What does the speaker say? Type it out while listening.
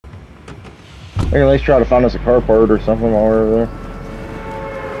We can at least try to find us a carport or something while we're over there.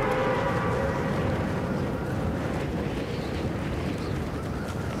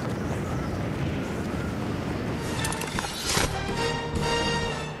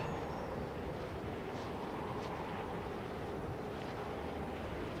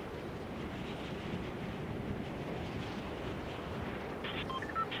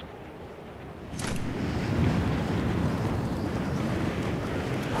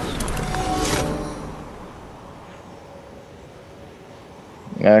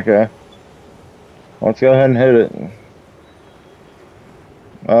 Okay. Let's go ahead and hit it.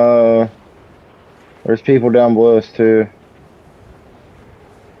 There's people down below us too.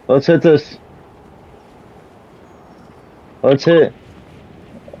 Let's hit this. Let's hit.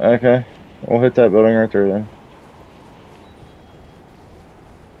 Okay. We'll hit that building right there then.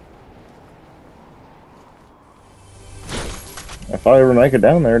 If I ever make it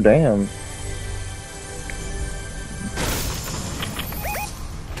down there, damn.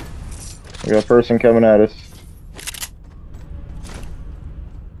 We got a person coming at us.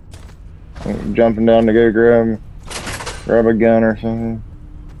 I'm jumping down to go grab a gun or something.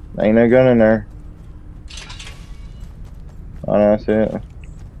 Ain't no gun in there. Oh no, I see it.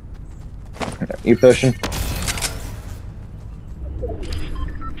 You pushing?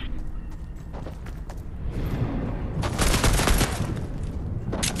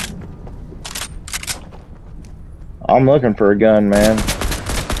 I'm looking for a gun, man.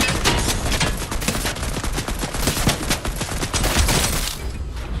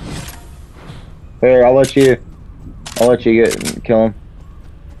 Here, I'll let you kill him.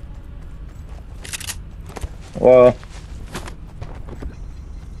 Well,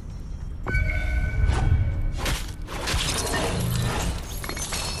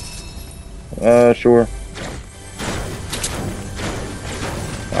 sure.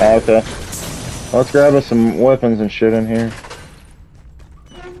 Oh, okay. Let's grab us some weapons and shit in here.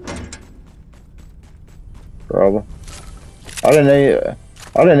 Probably. I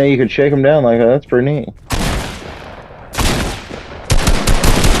didn't know you could shake them down like that. That's pretty neat.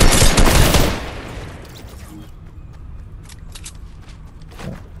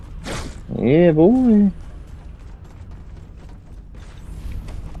 Yeah, boy.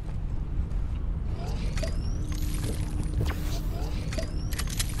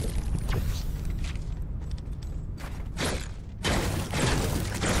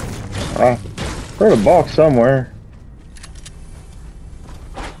 I heard a box somewhere.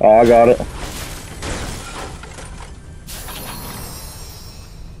 Oh, I got it.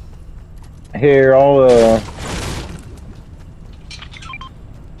 Here,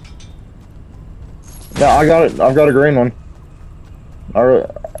 yeah, I got it. I've got a green one. I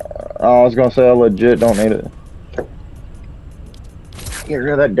was gonna say I legit don't need it. Get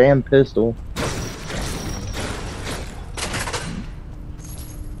rid of that damn pistol.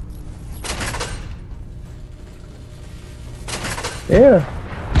 Yeah.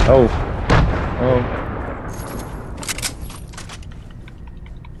 Oh. Oh.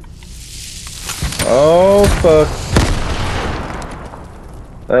 Oh, fuck.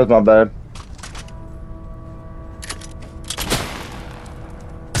 That was my bad.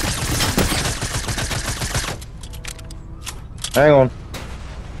 Hang on.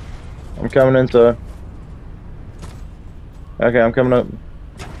 I'm coming inside. Okay, I'm coming up.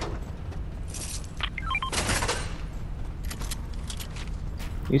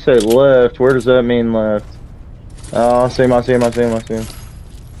 You say left, where does that mean left? Oh, I see him, I see him, I see him, I see him.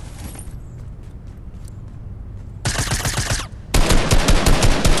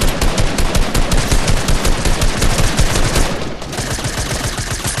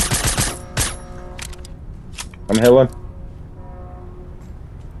 I'm healing.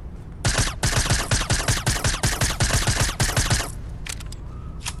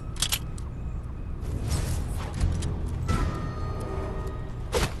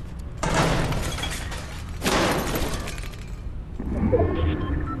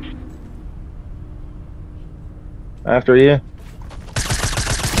 After you.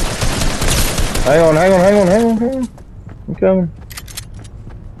 Hang on, hang on, hang on, hang on, hang on. I'm coming.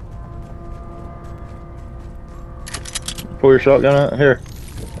 Pull your shotgun out. Here.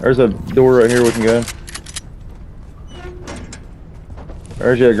 There's a door right here we can go.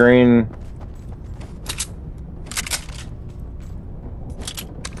 There's your green.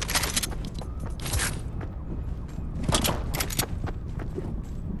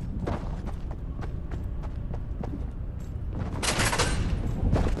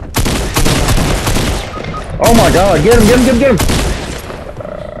 Oh my god, get him, get him, get him, get him!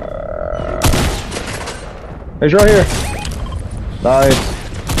 He's right here. Nice.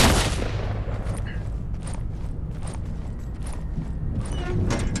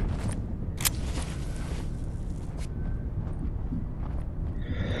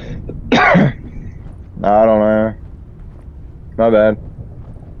 bad.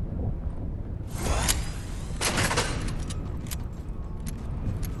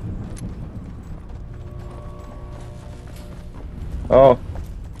 Oh.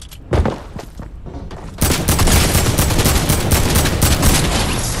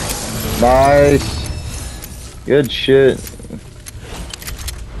 Nice. Good shit.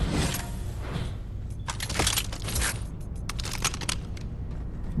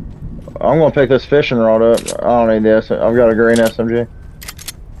 I'm gonna pick this fishing rod up. I don't need this. I've got a green SMG.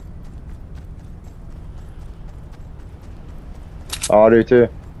 Oh, I do too.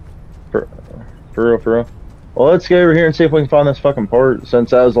 For, for real, for real. Well, let's go over here and see if we can find this fucking part, since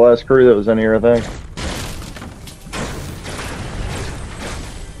that was the last crew that was in here, I think.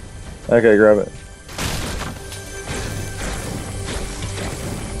 Okay, grab it.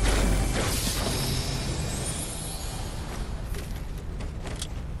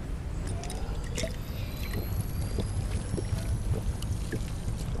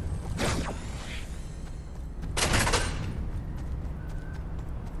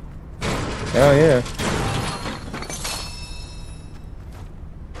 Oh, yeah.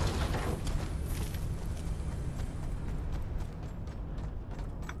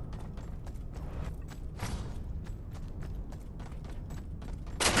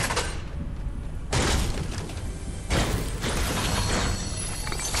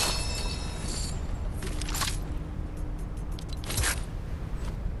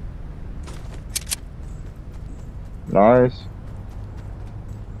 Nice.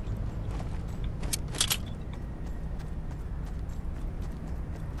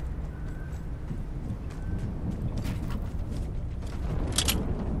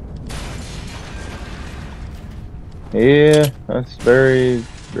 Yeah, that's very,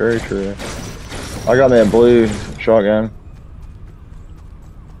 very true. I got me a blue shotgun.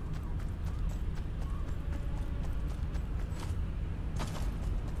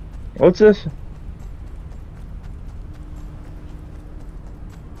 What's this?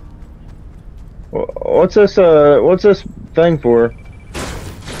 What's this thing for?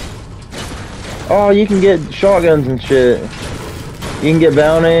 Oh, you can get shotguns and shit. You can get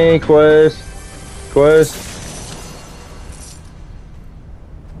bounty, quest.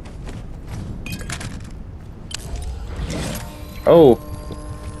 Oh,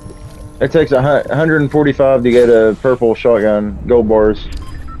 it takes 145 to get a purple shotgun, gold bars.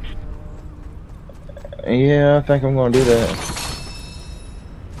 Yeah, I think I'm gonna do that.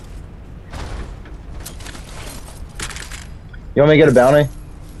 You want me to get a bounty?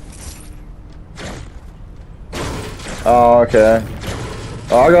 Oh, okay.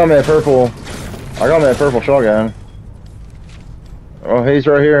 Oh, I got me a purple shotgun. Oh, he's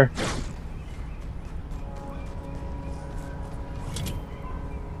right here.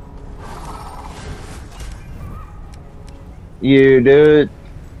 You do it.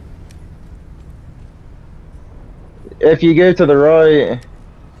 If you go to the right.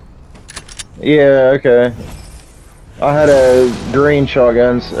 Yeah, okay. I had a green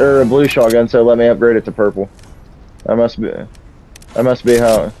shotgun, or a blue shotgun, so let me upgrade it to purple. That must be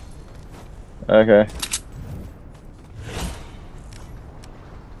how. Okay.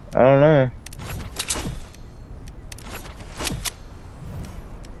 I don't know.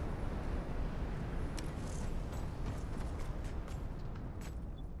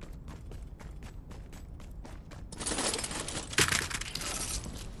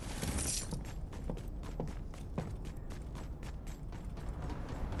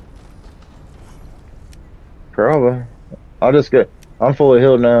 Probably. I'm fully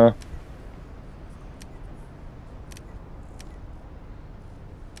healed now.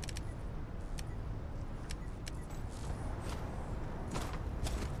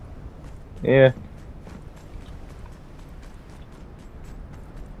 Yeah.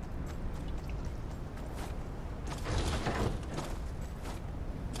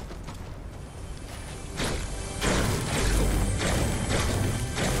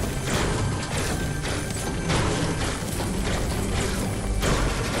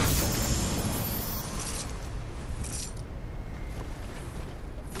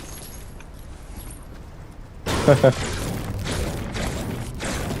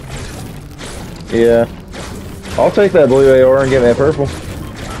 Yeah. I'll take that blue AR and get me a purple.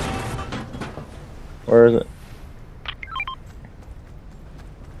 Where is it?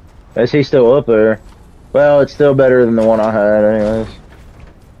 Is he still up there? Well, it's still better than the one I had anyways.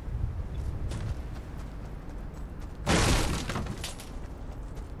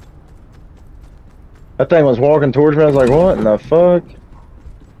 That thing was walking towards me, I was like, what in the fuck?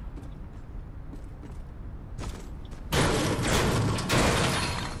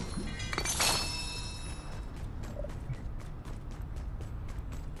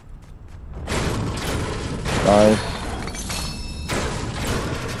 Nice.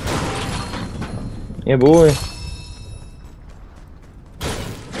 Yeah, boy.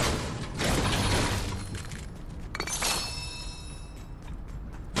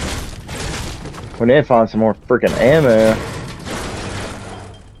 We need to find some more freaking ammo.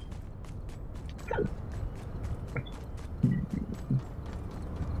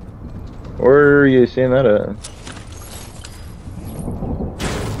 Where are you seeing that at?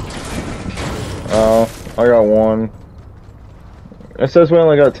 Oh, I got one. It says we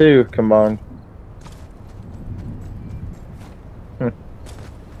only got two combined.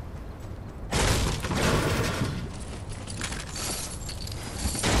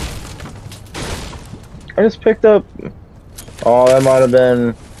 I just picked up. Oh, that might have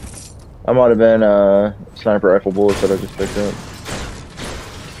been. I might have been sniper rifle bullets that I just picked up.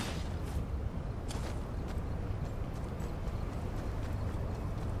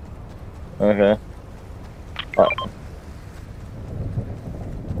 Okay.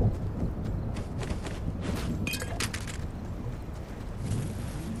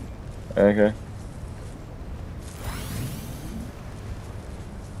 Okay.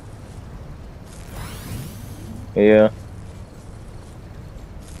 Yeah.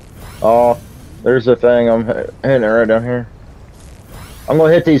 Oh, there's a thing. I'm hitting it right down here. I'm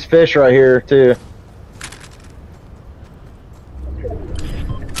gonna hit these fish right here too.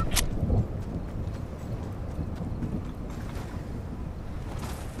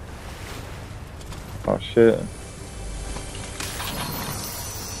 Oh shit.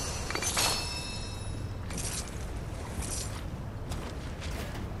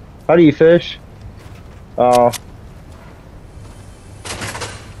 How do you fish? Oh.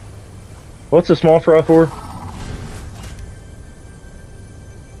 What's a small fry for?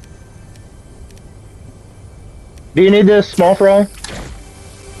 Do you need this small fry?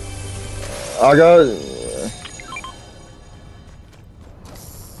 I got.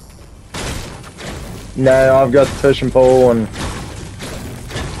 No, I've got the fishing pole and.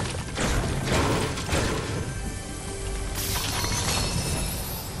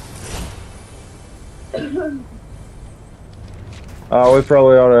 Oh, we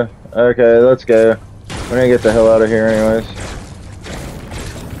probably ought to. Okay, let's go. We're gonna get the hell out of here, anyways.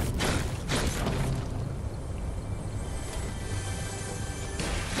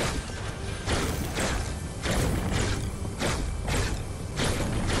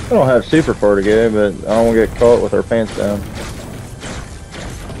 I don't have super far to go, but I don't want to get caught with our pants down.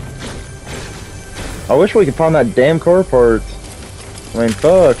 I wish we could find that damn car parts. I mean,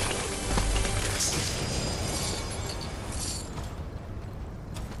 fuck.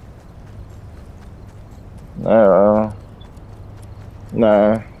 No.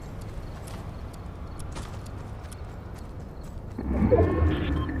 No.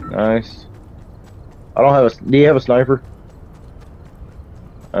 Nice. I don't have a. Do you have a sniper?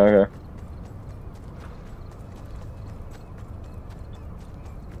 Okay.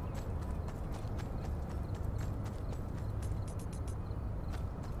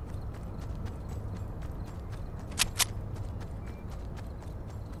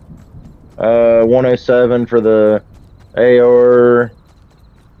 107 for the AR,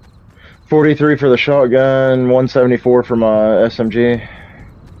 43 for the shotgun, 174 for my SMG.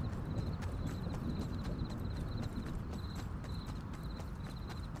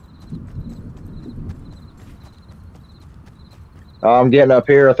 I'm getting up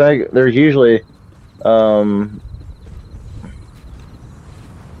here. I think there's usually oh,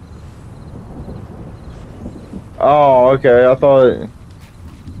 okay. I thought.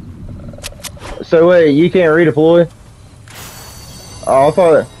 So wait, you can't redeploy? Oh, I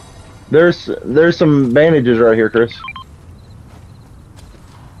thought there's some bandages right here, Chris.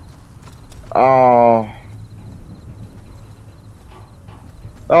 Oh.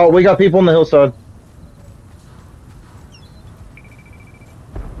 Oh, we got people on the hillside.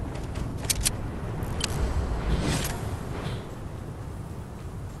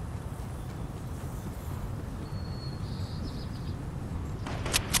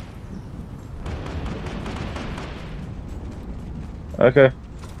 Okay.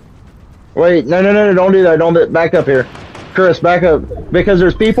 Wait, no, don't do that. Don't back up here. Chris, back up. Because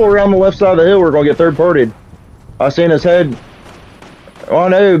there's people around the left side of the hill we're going to get third-partied. I seen his head. Oh, I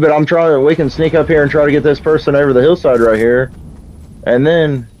know, but I'm trying. We can sneak up here and try to get this person over the hillside right here. And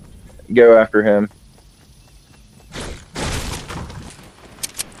then go after him.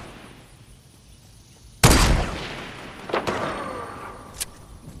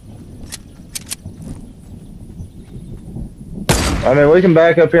 I mean, we can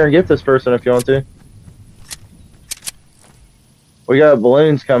back up here and get this person if you want to. We got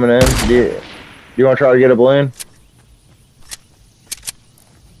balloons coming in. Do You want to try to get a balloon?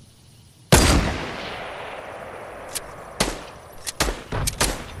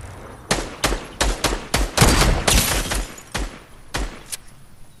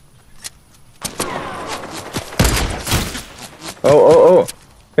 Oh.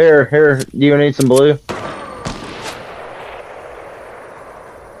 Here. Do you need some blue?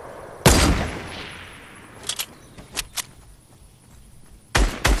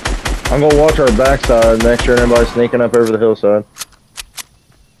 I'm gonna watch our backside, make sure nobody's sneaking up over the hillside.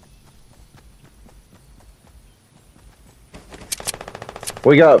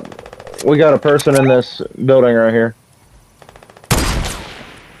 We got a person in this building right here.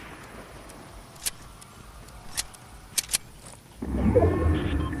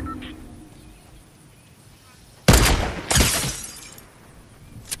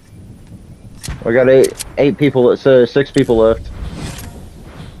 We got eight people. It says 6 people left.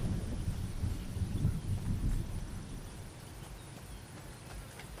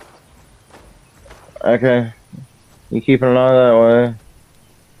 Okay, you keeping an eye that way.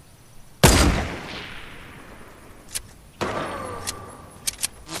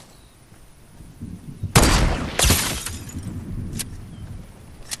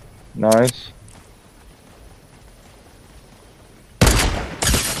 Nice.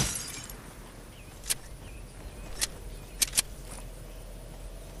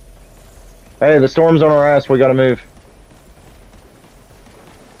 Hey, the storm's on our ass. We gotta move.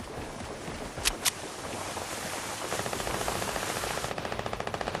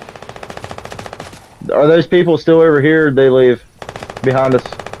 Are those people still over here? Or did they leave behind us?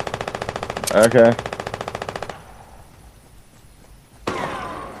 Okay.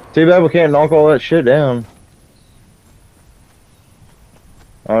 Too bad we can't knock all that shit down.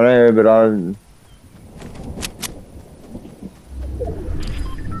 I know, but I'm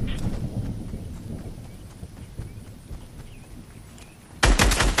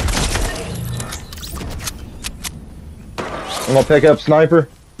gonna pick up sniper.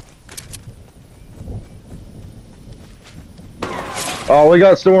 Oh, we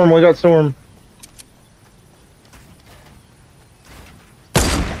got storm.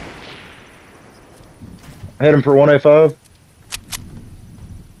 Hit him for 105.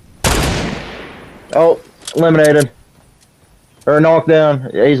 Oh, eliminated. Or knocked down.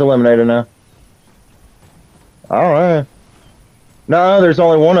 Yeah, he's eliminated now. I don't know. No, there's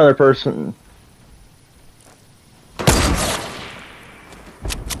only one other person.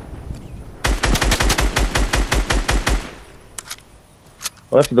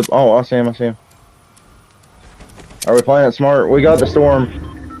 Left of the. Oh, I see him. Are we playing it smart? We got the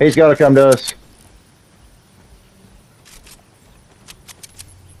storm. He's got to come to us.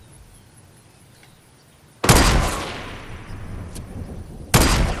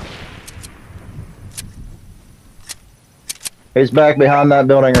 He's back behind that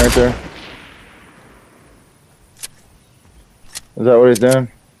building right there. Is that what he's doing?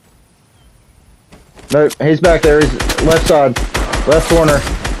 Nope, he's back there. He's left side. Left corner.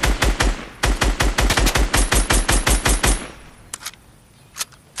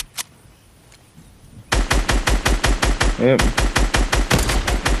 Yep.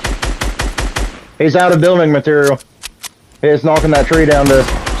 He's out of building material. He's knocking that tree down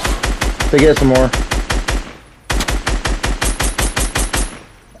to get some more.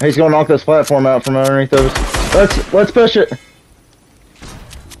 He's gonna knock this platform out from underneath us. Let's push it.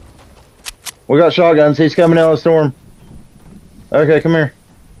 We got shotguns. He's coming out of the storm. Okay, come here.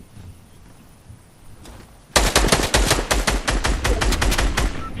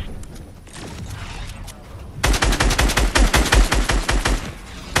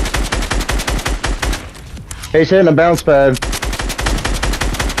 He's hitting a bounce pad.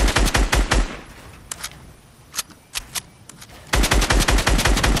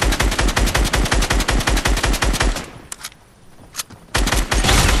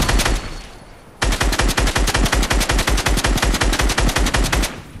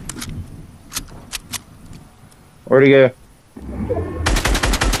 Where'd he go?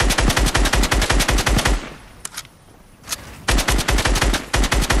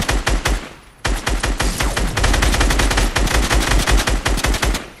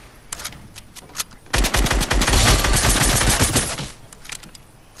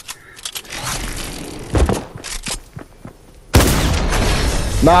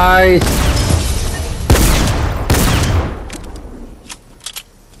 Nice.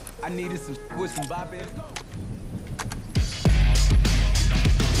 I needed some with some bop in.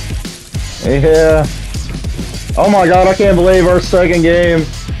 Yeah. Oh my god, I can't believe our second game